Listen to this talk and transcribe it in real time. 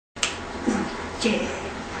Yeah.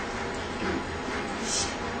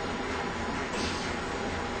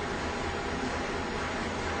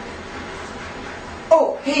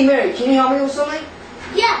 Oh, hey Mary, can you help me with something?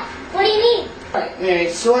 Yeah, what do you need? Alright, Mary,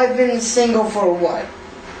 so I've been single for what?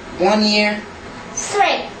 1 year?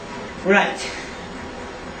 3. Right.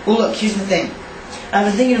 Well look, here's the thing. I've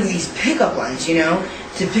been thinking of these pickup lines, you know,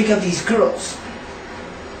 to pick up these girls.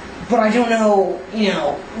 But I don't know,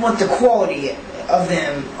 what the quality of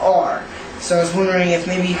them are. So I was wondering if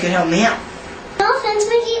maybe you could help me out. No offense,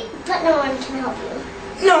 Mickey, but no one can help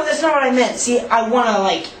you. No, that's not what I meant. See, I want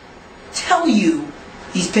to, tell you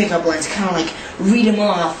these pickup lines, kind of, read them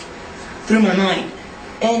off through my mind.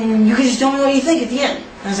 And you can just tell me what you think at the end.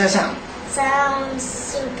 How's that sound? Sounds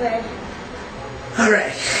super.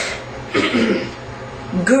 Alright.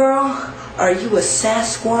 Girl, are you a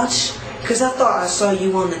Sasquatch? Because I thought I saw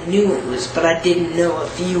you on the news, but I didn't know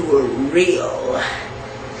if you were real.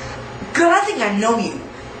 Girl, I think I know you,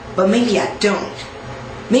 but maybe I don't.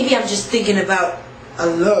 Maybe I'm just thinking about a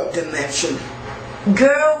love dimension.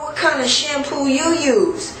 Girl, what kind of shampoo you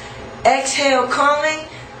use? Exhale calming?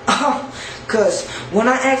 Oh, cause when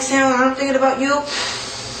I exhale and I'm thinking about you,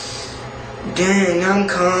 dang, I'm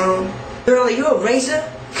calm. Girl, are you a razor?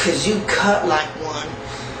 Cause you cut like one.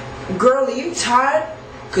 Girl, are you tired?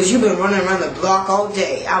 Cause you've been running around the block all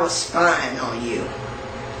day. I was spying on you.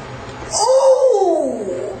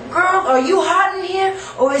 Ooh! Girl, are you hot in here?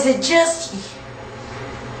 Or is it just...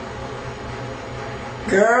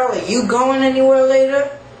 Girl, are you going anywhere later?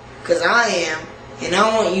 Cause I am. And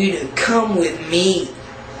I want you to come with me.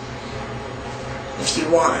 If you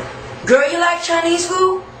want. Girl, you like Chinese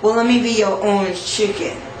food? Well, let me be your orange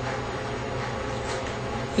chicken.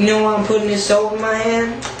 You know why I'm putting this soap in my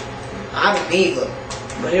hand? I don't either.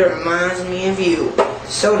 But it reminds me of you.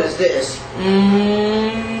 So does this.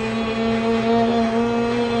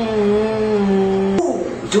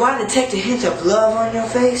 Ooh, do I detect a hint of love on your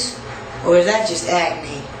face? Or is that just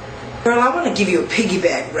acne? Girl, I want to give you a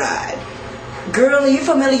piggyback ride. Girl, are you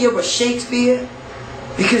familiar with Shakespeare?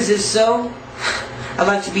 Because if so, I'd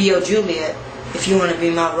like to be your Juliet if you want to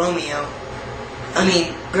be my Romeo. I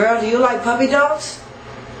mean, girl, do you like puppy dogs?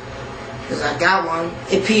 Because I got one.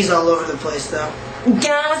 It pees all over the place, though. I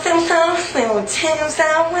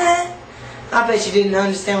bet you didn't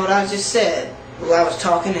understand what I just said. Well, I was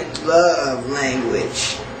talking in love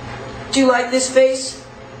language. Do you like this face?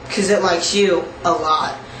 Because it likes you a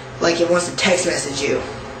lot. Like it wants to text message you.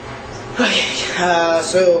 Okay,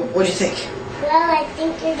 so what do you think? Well, I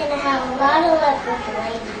think you're going to have a lot of luck with the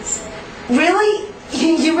ladies. Really?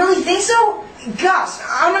 You really think so? Gosh,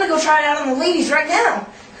 I'm going to go try it out on the ladies right now.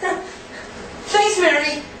 Thanks,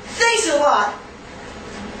 Mary. Thanks a lot.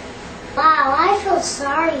 Wow, I feel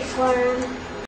sorry for him.